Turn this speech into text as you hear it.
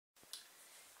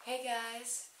Hey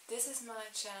guys, this is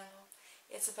my channel.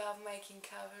 It's about making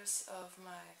covers of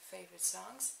my favorite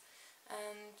songs.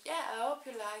 And yeah, I hope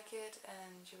you like it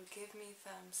and you will give me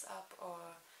thumbs up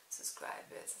or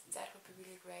subscribe it. That would be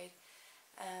really great.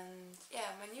 And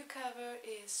yeah, my new cover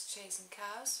is Chasing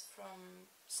Cows from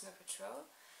Snow Patrol.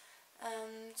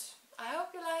 And I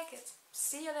hope you like it.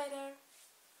 See you later.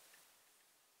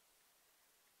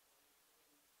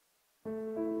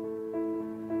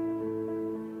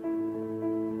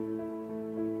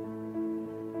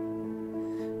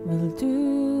 We'll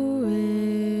do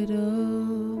it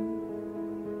all,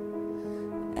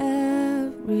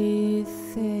 everything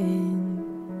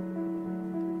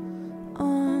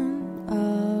on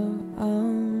our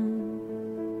own.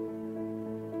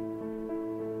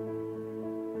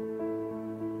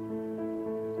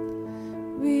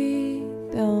 We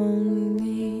don't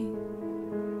need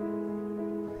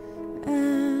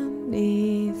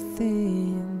anything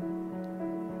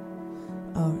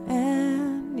or anyone.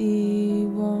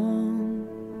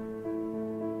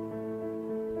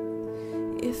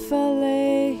 If I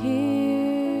lay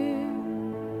here,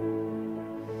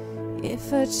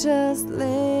 if I just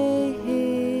lay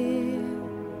here,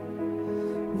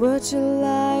 would you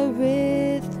lie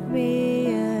with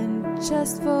me and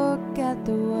just forget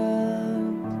the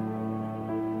world?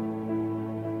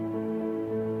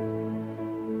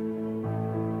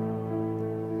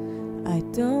 I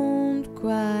don't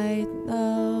quite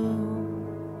know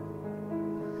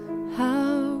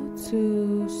how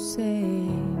to say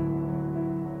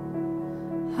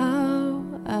how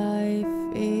I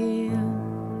feel.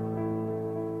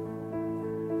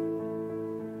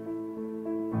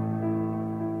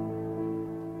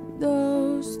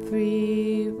 Those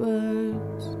 3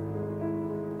 words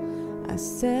I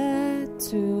said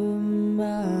too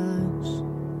much,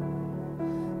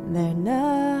 they're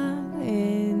not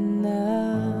enough.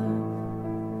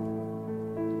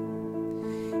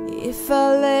 If I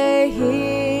lay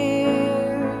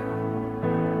here,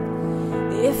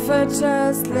 if I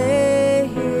just lay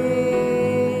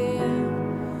here,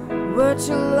 would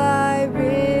you lie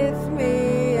with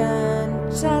me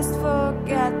and just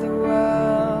forget the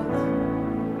world?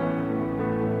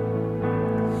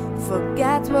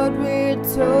 Forget what we're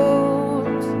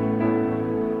told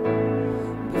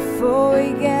before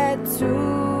we get too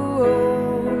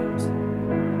old.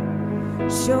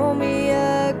 Show me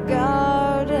a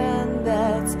garden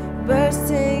that's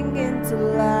bursting into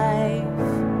life.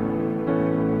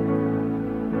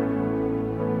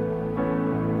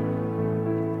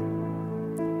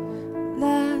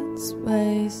 Let's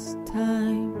waste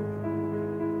time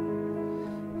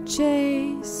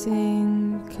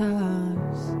chasing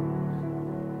cars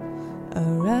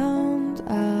around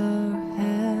our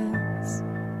heads.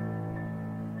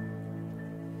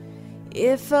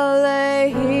 If I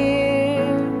lay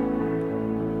here,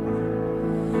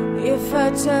 if I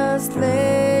just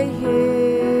lay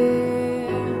here,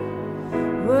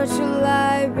 would you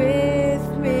lie with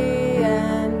me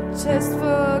and just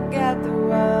forget the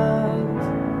world?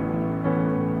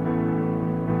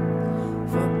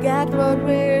 Forget what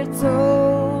we're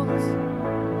told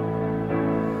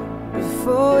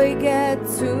before we get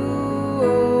too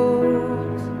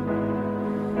old.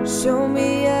 Show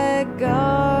me a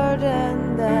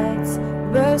garden that's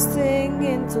bursting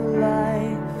into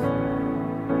life.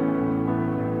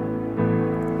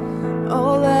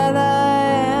 All that I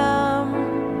am,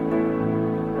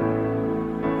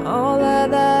 all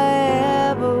that I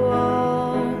ever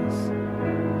was,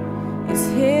 is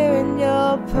here in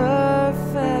your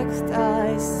perfect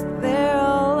eyes. They're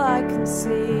all I can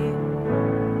see.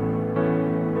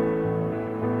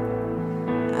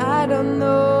 I don't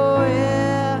know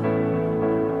yet,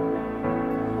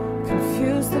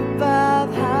 confused about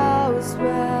how as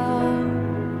well.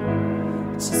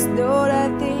 Just know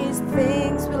that these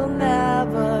things will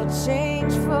never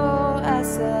change for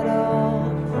us at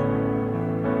all.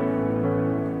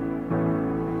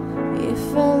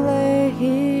 If I lay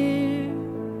here,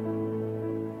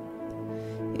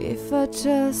 if I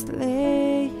just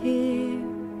lay here,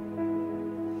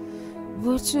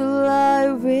 would you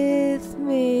lie with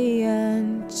me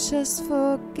and just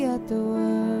forget the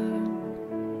world?